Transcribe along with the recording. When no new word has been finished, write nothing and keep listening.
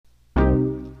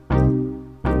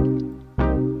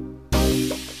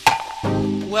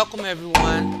welcome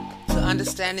everyone to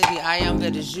Understanding the I Am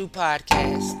That Is You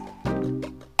podcast.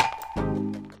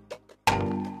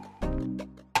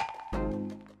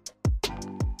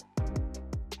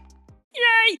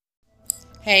 Yay!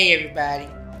 Hey everybody,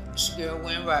 it's your girl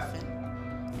Wynn Ruffin,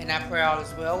 and I pray all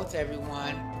is well with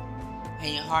everyone,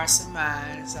 and your hearts and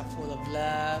minds are full of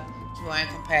love, joy, and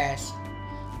compassion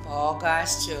for all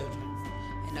God's children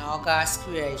and all God's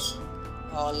creation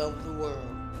all over the world.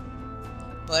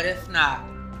 But if not,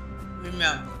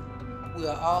 remember, we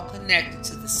are all connected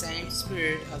to the same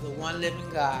Spirit of the one living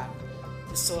God,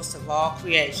 the source of all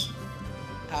creation,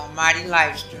 our mighty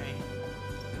life stream.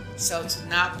 So to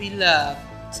not be loved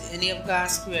to any of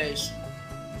God's creation,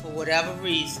 for whatever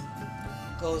reason,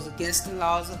 goes against the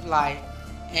laws of life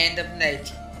and of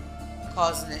nature,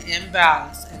 causing an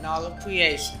imbalance in all of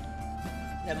creation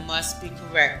that must be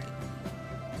corrected.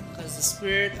 Because the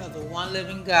Spirit of the one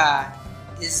living God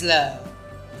is love.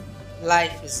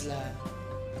 Life is love.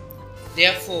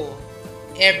 Therefore,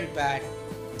 everybody,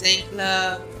 think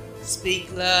love,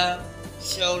 speak love,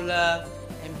 show love,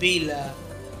 and be love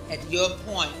at your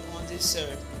point on this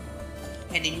earth,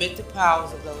 and emit the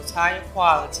powers of those higher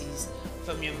qualities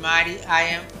from your mighty I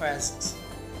Am presence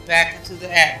back into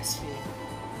the atmosphere,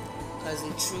 because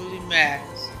it truly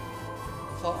matters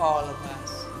for all of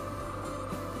us.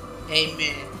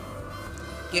 Amen.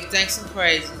 Give thanks and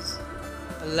praises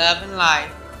for love and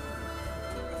life,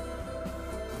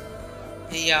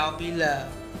 and y'all be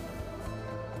loved.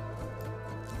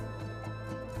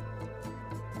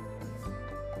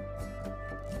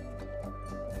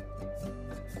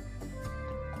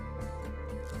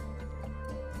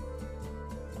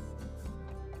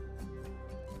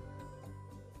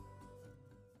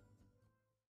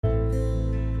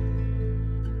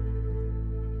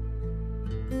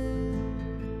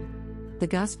 The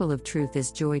gospel of truth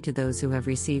is joy to those who have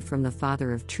received from the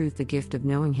Father of truth the gift of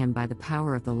knowing him by the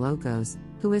power of the Logos,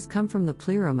 who has come from the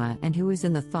Pleroma and who is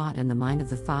in the thought and the mind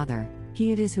of the Father.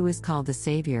 He it is who is called the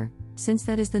Savior, since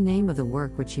that is the name of the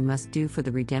work which he must do for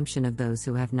the redemption of those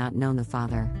who have not known the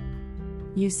Father.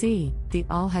 You see, the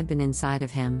All had been inside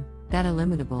of him, that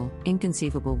illimitable,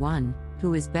 inconceivable one,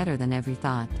 who is better than every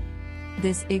thought.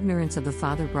 This ignorance of the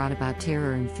Father brought about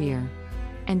terror and fear.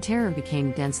 And terror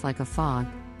became dense like a fog,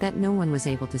 that no one was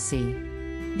able to see.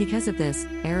 Because of this,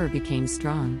 error became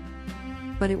strong.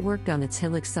 But it worked on its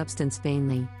hillock substance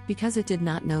vainly, because it did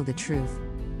not know the truth.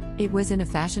 It was in a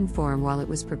fashioned form while it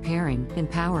was preparing, in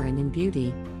power and in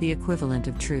beauty, the equivalent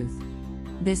of truth.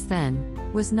 This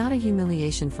then, was not a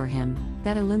humiliation for him,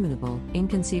 that illimitable,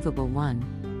 inconceivable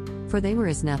one. For they were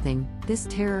as nothing, this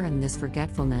terror and this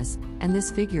forgetfulness, and this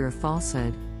figure of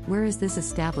falsehood, whereas this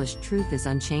established truth is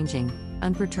unchanging,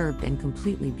 unperturbed and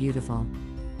completely beautiful.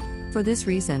 For this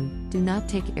reason, do not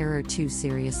take error too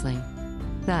seriously.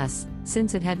 Thus,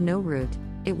 since it had no root,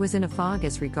 it was in a fog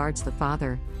as regards the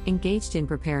Father, engaged in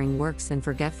preparing works and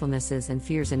forgetfulnesses and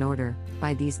fears in order,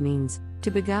 by these means,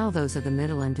 to beguile those of the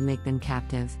middle and to make them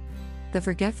captive. The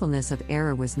forgetfulness of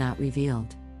error was not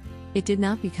revealed. It did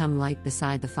not become light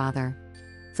beside the Father.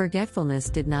 Forgetfulness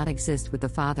did not exist with the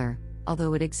Father,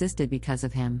 although it existed because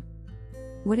of him.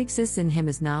 What exists in him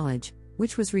is knowledge,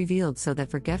 which was revealed so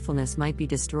that forgetfulness might be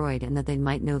destroyed and that they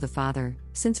might know the Father.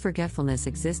 Since forgetfulness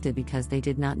existed because they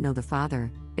did not know the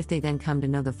Father, if they then come to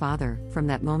know the Father, from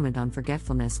that moment on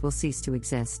forgetfulness will cease to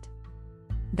exist.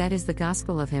 That is the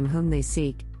gospel of him whom they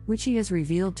seek, which he has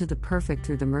revealed to the perfect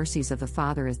through the mercies of the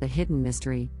Father as the hidden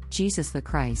mystery, Jesus the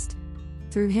Christ.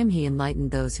 Through him he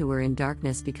enlightened those who were in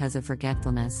darkness because of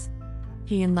forgetfulness.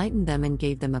 He enlightened them and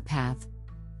gave them a path.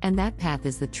 And that path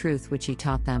is the truth which he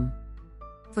taught them.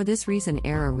 For this reason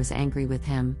error was angry with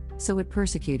him, so it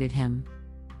persecuted him.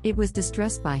 It was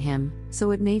distressed by him,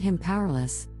 so it made him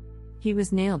powerless. He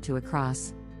was nailed to a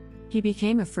cross. He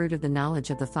became a fruit of the knowledge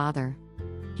of the Father.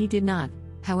 He did not,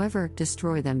 however,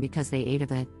 destroy them because they ate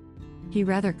of it. He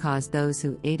rather caused those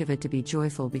who ate of it to be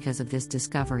joyful because of this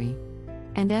discovery.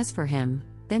 And as for him,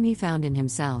 them he found in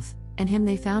himself, and him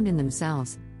they found in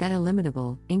themselves, that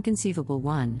illimitable, inconceivable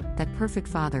one, that perfect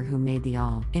Father who made the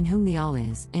all, in whom the all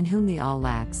is, in whom the all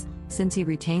lacks, since he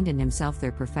retained in himself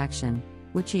their perfection,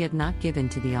 which he had not given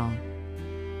to the all.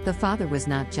 The Father was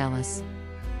not jealous.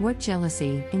 What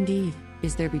jealousy, indeed,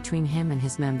 is there between him and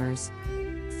his members?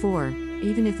 For,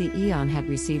 even if the eon had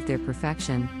received their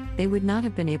perfection, they would not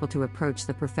have been able to approach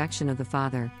the perfection of the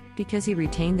Father, because he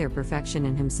retained their perfection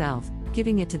in himself,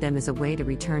 giving it to them as a way to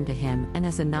return to him and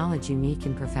as a knowledge unique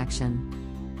in perfection.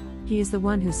 He is the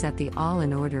one who set the all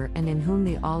in order and in whom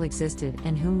the all existed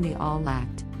and whom the all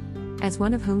lacked. As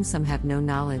one of whom some have no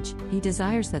knowledge, he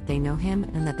desires that they know him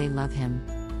and that they love him.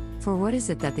 For what is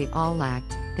it that they all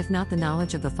lacked, if not the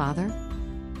knowledge of the Father?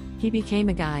 He became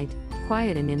a guide,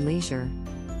 quiet and in leisure.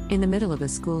 In the middle of the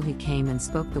school he came and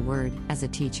spoke the word, as a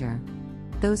teacher.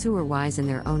 Those who were wise in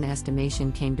their own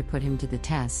estimation came to put him to the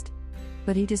test.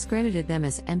 But he discredited them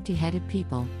as empty-headed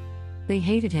people. They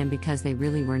hated him because they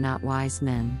really were not wise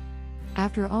men.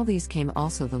 After all these came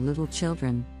also the little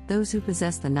children, those who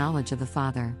possessed the knowledge of the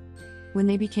Father. When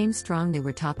they became strong they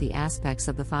were taught the aspects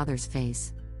of the Father's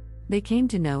face. They came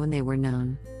to know and they were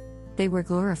known. They were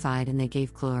glorified and they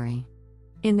gave glory.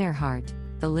 In their heart,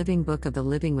 the living book of the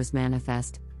living was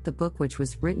manifest, the book which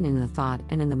was written in the thought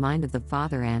and in the mind of the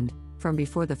Father and, from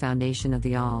before the foundation of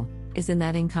the all, is in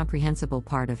that incomprehensible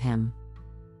part of him.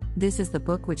 This is the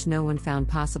book which no one found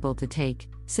possible to take,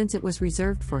 since it was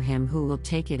reserved for him who will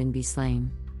take it and be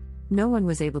slain. No one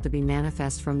was able to be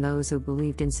manifest from those who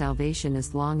believed in salvation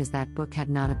as long as that book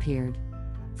had not appeared.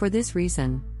 For this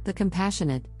reason, the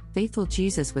compassionate, faithful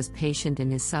Jesus was patient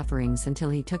in his sufferings until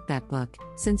he took that book,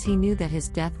 since he knew that his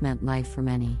death meant life for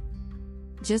many.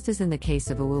 Just as in the case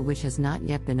of a will which has not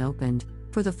yet been opened,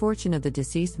 for the fortune of the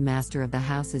deceased master of the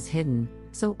house is hidden,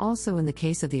 so also in the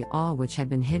case of the all which had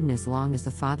been hidden as long as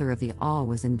the Father of the all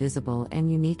was invisible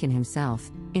and unique in himself,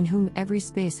 in whom every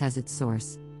space has its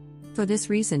source. For this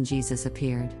reason Jesus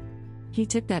appeared. He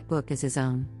took that book as his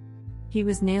own. He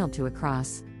was nailed to a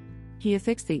cross. He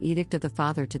affixed the edict of the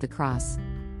Father to the cross.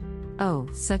 Oh,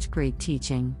 such great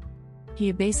teaching! He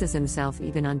abases himself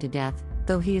even unto death,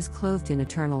 though he is clothed in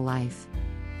eternal life.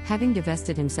 Having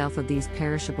divested himself of these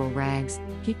perishable rags,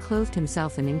 he clothed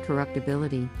himself in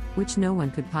incorruptibility, which no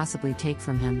one could possibly take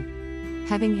from him.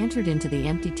 Having entered into the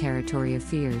empty territory of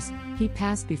fears, he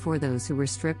passed before those who were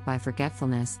stripped by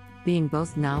forgetfulness, being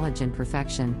both knowledge and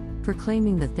perfection,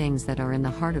 proclaiming the things that are in the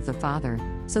heart of the Father,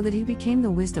 so that he became the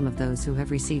wisdom of those who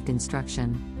have received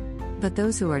instruction. But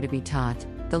those who are to be taught,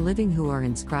 the living who are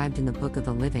inscribed in the book of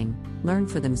the living, learn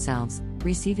for themselves,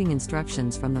 receiving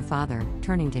instructions from the Father,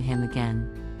 turning to him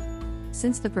again.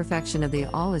 Since the perfection of the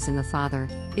all is in the Father,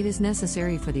 it is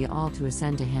necessary for the all to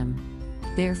ascend to him.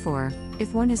 Therefore,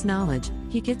 if one has knowledge,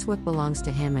 he gets what belongs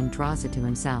to him and draws it to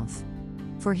himself.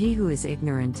 For he who is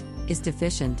ignorant, is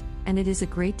deficient, and it is a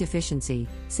great deficiency,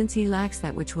 since he lacks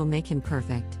that which will make him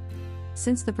perfect.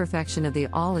 Since the perfection of the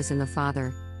all is in the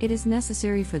Father, it is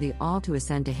necessary for the all to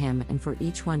ascend to him and for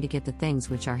each one to get the things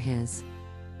which are his.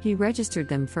 He registered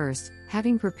them first,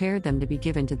 having prepared them to be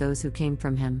given to those who came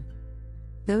from him.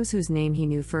 Those whose name he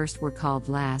knew first were called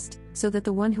last, so that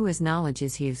the one who has knowledge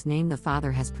is he whose name the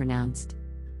Father has pronounced.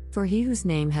 For he whose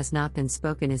name has not been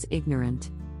spoken is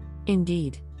ignorant.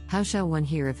 Indeed, how shall one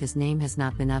hear if his name has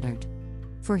not been uttered?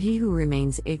 For he who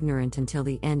remains ignorant until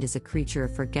the end is a creature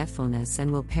of forgetfulness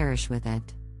and will perish with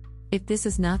it. If this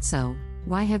is not so,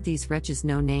 why have these wretches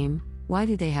no name, why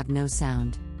do they have no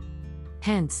sound?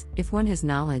 Hence, if one has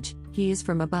knowledge, he is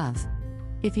from above.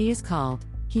 If he is called,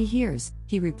 he hears,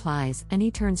 he replies, and he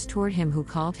turns toward him who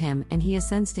called him, and he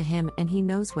ascends to him, and he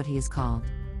knows what he is called.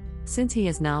 Since he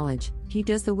has knowledge, he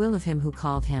does the will of him who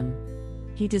called him.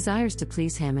 He desires to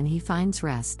please him, and he finds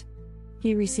rest.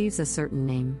 He receives a certain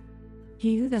name.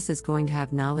 He who thus is going to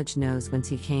have knowledge knows whence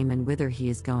he came and whither he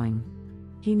is going.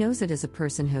 He knows it as a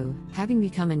person who, having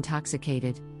become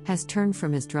intoxicated, has turned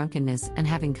from his drunkenness and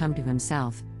having come to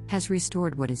himself, has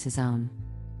restored what is his own.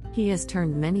 He has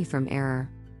turned many from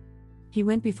error. He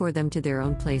went before them to their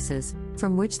own places,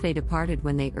 from which they departed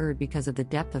when they erred because of the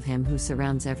depth of him who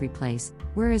surrounds every place,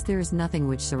 whereas there is nothing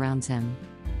which surrounds him.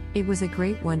 It was a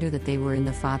great wonder that they were in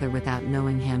the Father without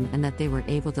knowing him and that they were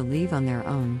able to leave on their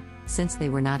own, since they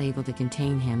were not able to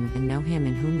contain him and know him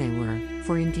in whom they were,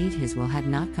 for indeed his will had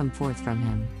not come forth from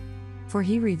him. For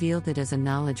he revealed it as a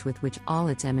knowledge with which all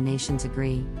its emanations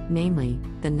agree, namely,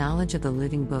 the knowledge of the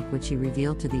living book which he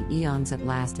revealed to the eons at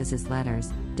last as his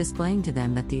letters, displaying to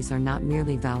them that these are not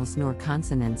merely vowels nor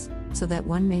consonants, so that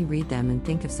one may read them and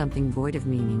think of something void of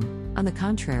meaning. On the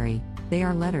contrary, they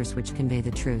are letters which convey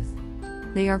the truth.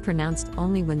 They are pronounced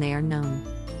only when they are known.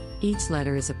 Each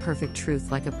letter is a perfect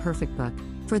truth like a perfect book,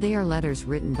 for they are letters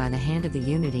written by the hand of the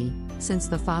unity, since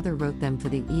the Father wrote them for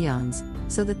the eons,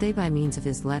 so that they by means of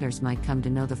his letters might come to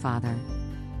know the Father.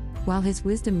 While his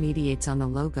wisdom mediates on the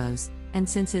Logos, and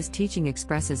since his teaching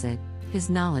expresses it, his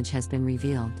knowledge has been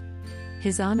revealed.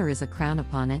 His honor is a crown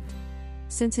upon it.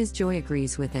 Since his joy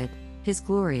agrees with it, his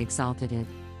glory exalted it.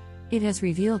 It has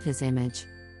revealed his image.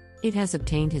 It has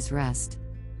obtained his rest.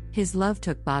 His love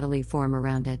took bodily form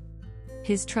around it.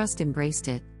 His trust embraced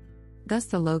it. Thus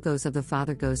the Logos of the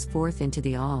Father goes forth into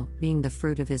the all, being the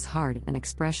fruit of his heart and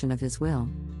expression of his will.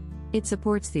 It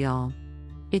supports the all.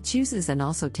 It chooses and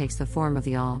also takes the form of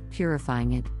the all,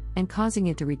 purifying it, and causing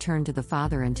it to return to the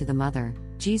Father and to the Mother,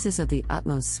 Jesus of the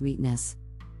utmost sweetness.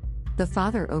 The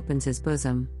Father opens his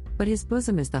bosom, but his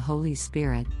bosom is the Holy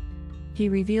Spirit. He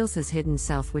reveals his hidden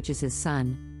self, which is his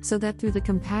Son, so that through the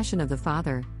compassion of the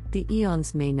Father, the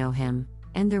eons may know him,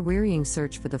 and their wearying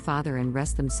search for the Father and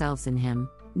rest themselves in him,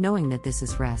 knowing that this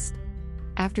is rest.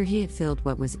 After he had filled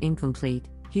what was incomplete,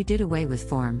 he did away with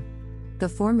form. The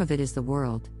form of it is the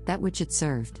world, that which it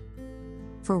served.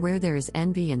 For where there is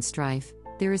envy and strife,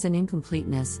 there is an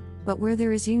incompleteness, but where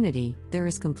there is unity, there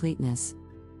is completeness.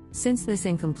 Since this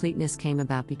incompleteness came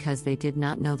about because they did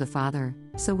not know the Father,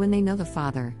 so when they know the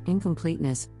Father,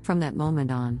 incompleteness, from that moment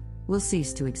on, will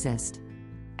cease to exist.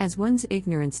 As one's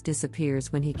ignorance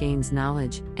disappears when he gains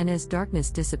knowledge, and as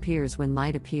darkness disappears when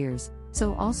light appears,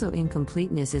 so also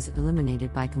incompleteness is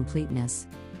eliminated by completeness.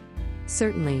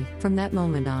 Certainly, from that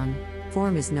moment on,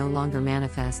 form is no longer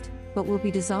manifest, but will be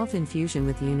dissolved in fusion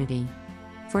with unity.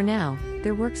 For now,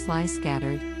 their works lie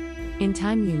scattered. In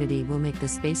time, unity will make the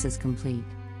spaces complete.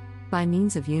 By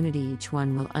means of unity, each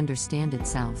one will understand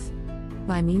itself.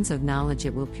 By means of knowledge,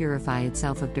 it will purify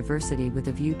itself of diversity with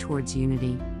a view towards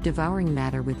unity, devouring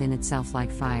matter within itself like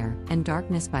fire, and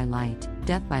darkness by light,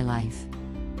 death by life.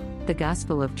 The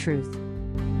Gospel of Truth.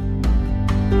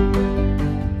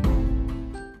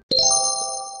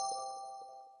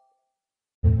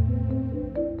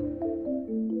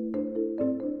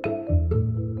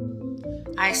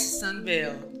 Isis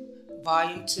Unveiled,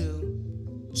 Volume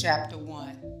 2, Chapter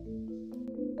 1.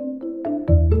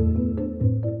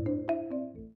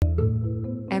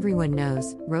 Everyone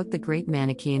knows, wrote the great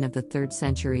Manichaean of the 3rd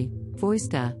century,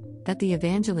 Phoista, that the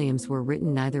Evangeliums were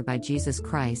written neither by Jesus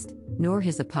Christ, nor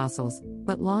his apostles,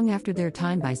 but long after their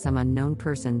time by some unknown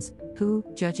persons, who,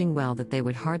 judging well that they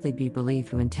would hardly be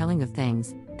believed when telling of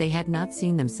things they had not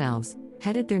seen themselves,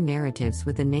 headed their narratives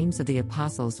with the names of the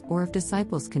apostles or of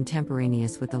disciples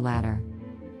contemporaneous with the latter.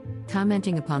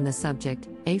 Commenting upon the subject,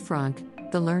 A. Franck,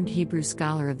 the learned Hebrew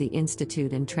scholar of the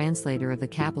Institute and translator of the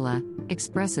Kabbalah,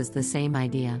 expresses the same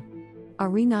idea. Are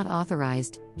we not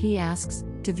authorized, he asks,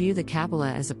 to view the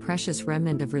Kabbalah as a precious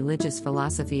remnant of religious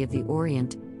philosophy of the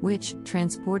Orient, which,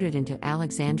 transported into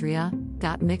Alexandria,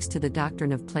 got mixed to the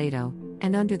doctrine of Plato,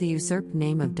 and under the usurped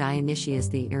name of Dionysius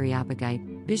the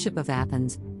Areopagite, Bishop of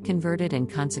Athens, converted and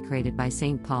consecrated by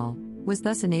St. Paul, was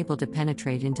thus enabled to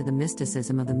penetrate into the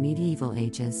mysticism of the medieval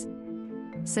ages?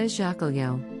 Says Jacques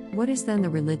Ellul, what is then the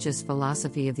religious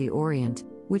philosophy of the Orient,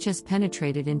 which has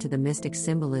penetrated into the mystic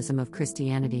symbolism of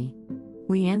Christianity?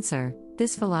 We answer,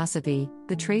 this philosophy,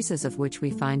 the traces of which we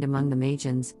find among the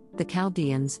Magians, the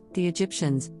Chaldeans, the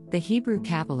Egyptians, the Hebrew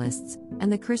Kabbalists, and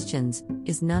the Christians,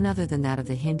 is none other than that of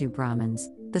the Hindu Brahmins,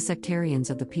 the sectarians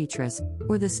of the Pitras,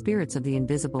 or the spirits of the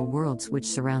invisible worlds which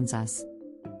surrounds us.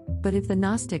 But if the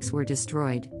Gnostics were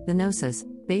destroyed, the Gnosis,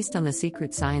 based on the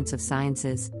secret science of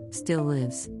sciences, still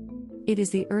lives. It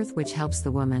is the earth which helps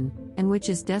the woman, and which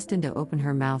is destined to open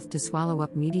her mouth to swallow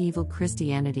up medieval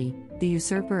Christianity, the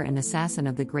usurper and assassin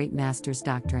of the great master's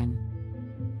doctrine.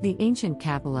 The ancient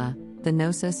Kabbalah, the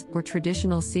Gnosis, or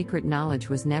traditional secret knowledge,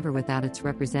 was never without its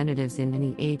representatives in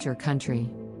any age or country.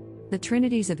 The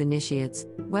trinities of initiates,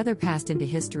 whether passed into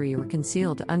history or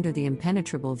concealed under the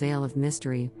impenetrable veil of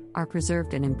mystery, are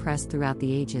preserved and impressed throughout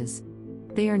the ages.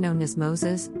 They are known as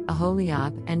Moses,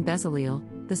 Aholiab, and Bezaleel,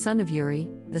 the son of Uri,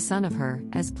 the son of Hur,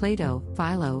 as Plato,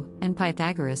 Philo, and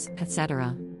Pythagoras,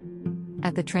 etc.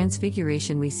 At the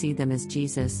Transfiguration we see them as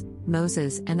Jesus,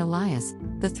 Moses, and Elias,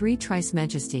 the three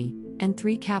Trismegisti, and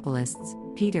three Kabbalists,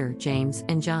 Peter, James,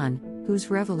 and John, whose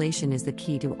revelation is the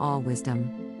key to all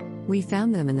wisdom. We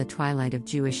found them in the twilight of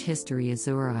Jewish history as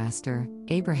Zoroaster,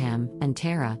 Abraham, and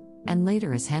Terah, and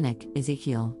later as Enoch,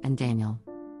 Ezekiel, and Daniel.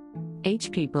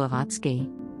 H. P. Blavatsky.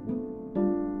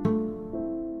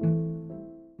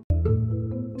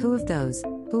 Who of those,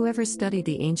 who ever studied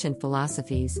the ancient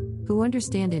philosophies, who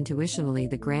understand intuitionally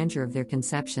the grandeur of their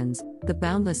conceptions, the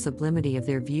boundless sublimity of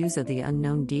their views of the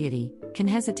unknown deity, can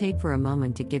hesitate for a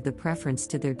moment to give the preference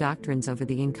to their doctrines over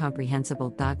the incomprehensible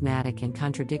dogmatic and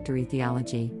contradictory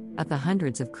theology of the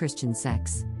hundreds of Christian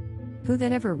sects? Who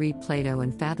that ever read Plato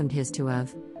and fathomed his two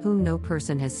of, whom no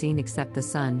person has seen except the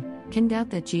Son, can doubt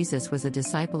that Jesus was a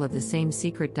disciple of the same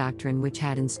secret doctrine which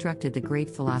had instructed the great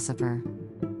philosopher?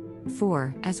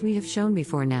 For, as we have shown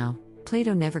before now,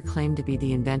 Plato never claimed to be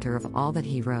the inventor of all that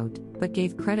he wrote, but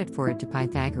gave credit for it to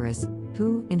Pythagoras,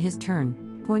 who, in his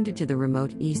turn, pointed to the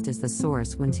remote East as the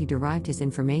source whence he derived his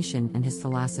information and his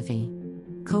philosophy.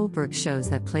 Kohlberg shows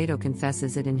that Plato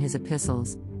confesses it in his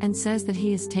epistles, and says that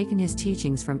he has taken his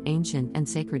teachings from ancient and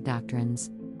sacred doctrines.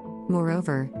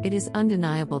 Moreover, it is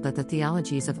undeniable that the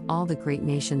theologies of all the great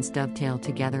nations dovetail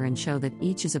together and show that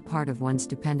each is a part of one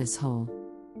stupendous whole.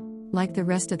 Like the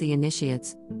rest of the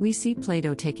initiates, we see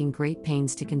Plato taking great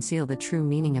pains to conceal the true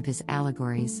meaning of his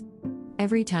allegories.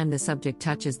 Every time the subject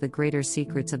touches the greater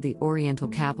secrets of the Oriental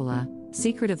Kabbalah,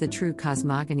 secret of the true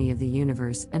cosmogony of the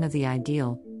universe and of the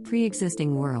ideal,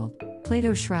 pre-existing world,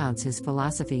 Plato shrouds his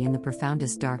philosophy in the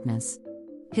profoundest darkness.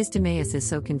 His Timaeus is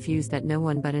so confused that no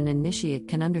one but an initiate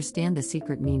can understand the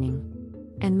secret meaning.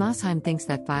 And Mosheim thinks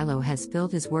that Philo has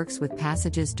filled his works with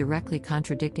passages directly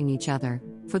contradicting each other,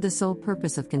 for the sole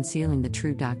purpose of concealing the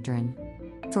true doctrine.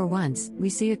 For once, we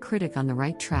see a critic on the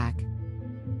right track.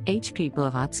 H.P.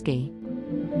 Blavatsky.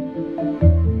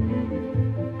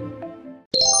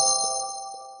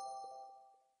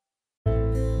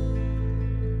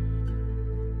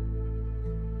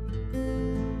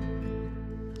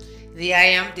 The I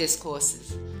Am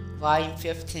Discourses, Volume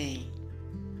 15.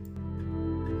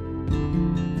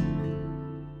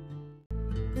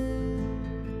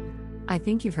 I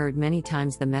think you've heard many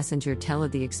times the messenger tell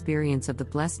of the experience of the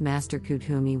blessed Master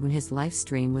Kuthumi when his life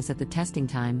stream was at the testing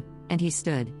time, and he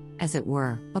stood, as it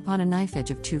were, upon a knife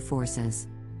edge of two forces.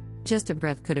 Just a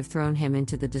breath could have thrown him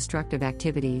into the destructive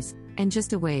activities, and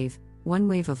just a wave, one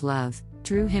wave of love,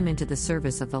 drew him into the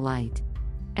service of the light.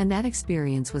 And that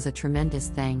experience was a tremendous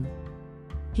thing.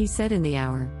 He said in the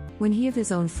hour, when he of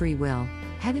his own free will,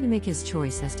 had to make his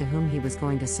choice as to whom he was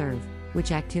going to serve,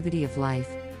 which activity of life,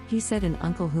 he said an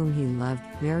uncle whom he loved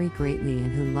very greatly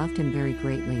and who loved him very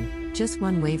greatly, just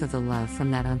one wave of the love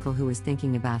from that uncle who was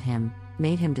thinking about him,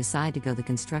 made him decide to go the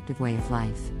constructive way of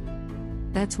life.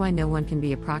 That's why no one can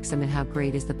be approximate how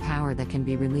great is the power that can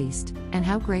be released, and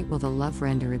how great will the love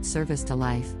render its service to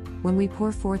life, when we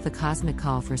pour forth the cosmic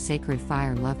call for sacred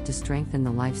fire love to strengthen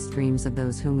the life streams of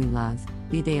those whom we love,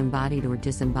 be they embodied or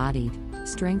disembodied,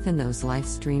 strengthen those life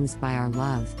streams by our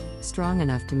love, strong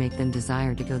enough to make them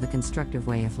desire to go the constructive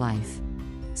way of life.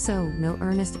 So, no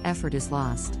earnest effort is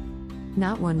lost.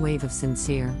 Not one wave of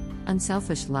sincere,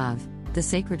 unselfish love, the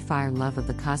sacred fire love of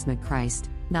the cosmic Christ,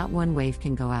 not one wave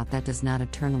can go out that does not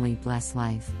eternally bless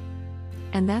life.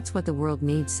 And that's what the world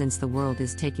needs, since the world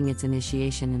is taking its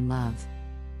initiation in love.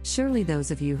 Surely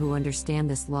those of you who understand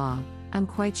this law, I'm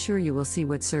quite sure you will see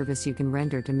what service you can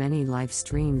render to many life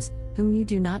streams, whom you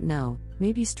do not know,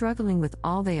 may be struggling with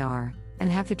all they are, and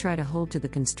have to try to hold to the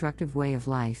constructive way of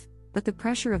life, but the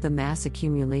pressure of the mass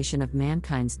accumulation of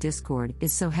mankind's discord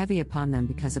is so heavy upon them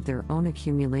because of their own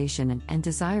accumulation and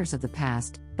desires of the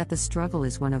past, that the struggle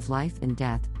is one of life and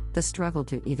death, the struggle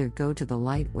to either go to the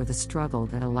light or the struggle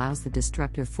that allows the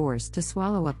destructive force to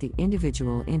swallow up the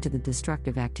individual into the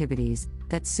destructive activities,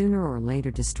 that sooner or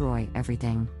later destroy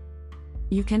everything.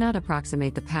 You cannot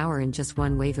approximate the power in just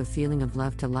one wave of feeling of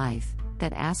love to life,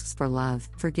 that asks for love,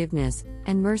 forgiveness,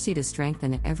 and mercy to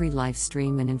strengthen every life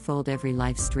stream and enfold every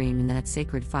life stream in that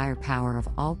sacred fire power of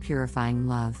all purifying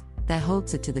love, that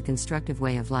holds it to the constructive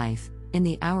way of life, in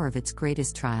the hour of its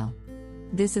greatest trial.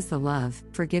 This is the love,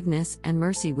 forgiveness, and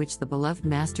mercy which the beloved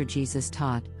Master Jesus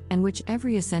taught, and which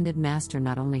every ascended Master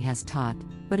not only has taught,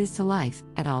 but is to life,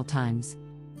 at all times.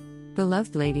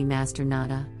 Beloved Lady Master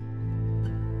Nada.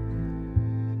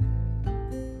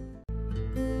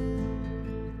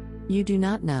 You do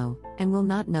not know, and will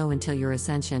not know until your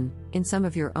ascension, in some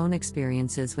of your own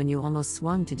experiences when you almost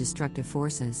swung to destructive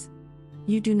forces.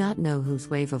 You do not know whose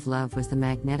wave of love was the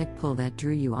magnetic pull that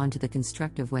drew you onto the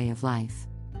constructive way of life.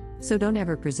 So don't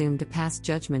ever presume to pass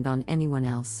judgment on anyone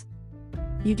else.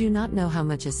 You do not know how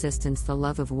much assistance the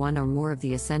love of one or more of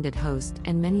the ascended host,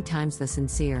 and many times the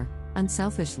sincere,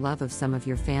 unselfish love of some of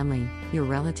your family, your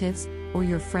relatives, or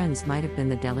your friends might have been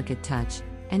the delicate touch,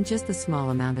 and just the small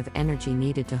amount of energy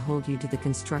needed to hold you to the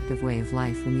constructive way of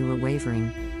life when you were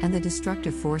wavering, and the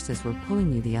destructive forces were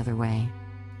pulling you the other way.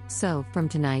 So, from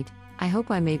tonight, I hope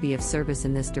I may be of service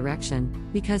in this direction,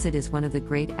 because it is one of the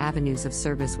great avenues of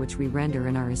service which we render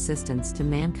in our assistance to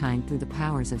mankind through the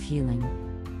powers of healing.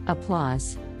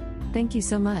 Applause. Thank you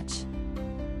so much.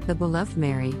 The beloved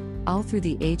Mary, all through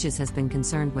the ages has been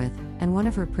concerned with, and one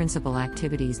of her principal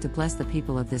activities to bless the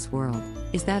people of this world,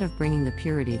 is that of bringing the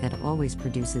purity that always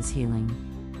produces healing.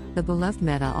 The beloved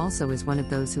Metta also is one of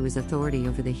those who is authority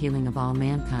over the healing of all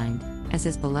mankind, as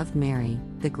his beloved Mary,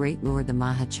 the great Lord the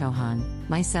Maha Chohan,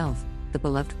 myself, the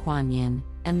beloved Kuan Yin,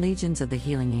 and legions of the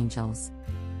healing angels.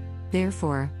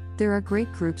 Therefore, there are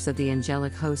great groups of the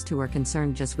angelic host who are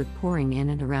concerned just with pouring in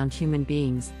and around human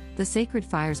beings, the sacred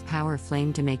fire's power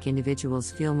flame to make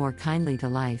individuals feel more kindly to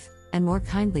life, and more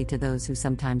kindly to those who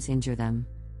sometimes injure them.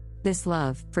 This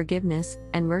love, forgiveness,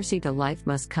 and mercy to life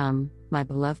must come, my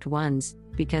beloved ones,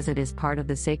 because it is part of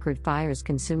the sacred fire's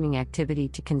consuming activity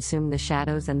to consume the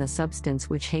shadows and the substance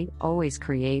which hate always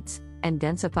creates, and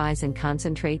densifies and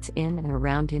concentrates in and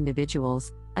around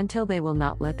individuals, until they will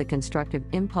not let the constructive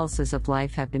impulses of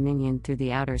life have dominion through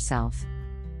the outer self.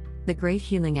 The great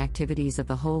healing activities of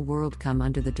the whole world come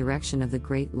under the direction of the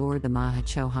great Lord the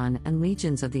Mahachohan and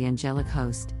legions of the angelic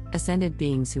host, ascended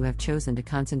beings who have chosen to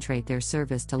concentrate their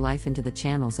service to life into the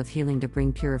channels of healing to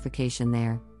bring purification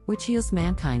there, which heals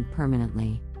mankind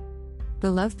permanently.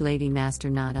 Beloved Lady Master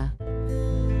Nada.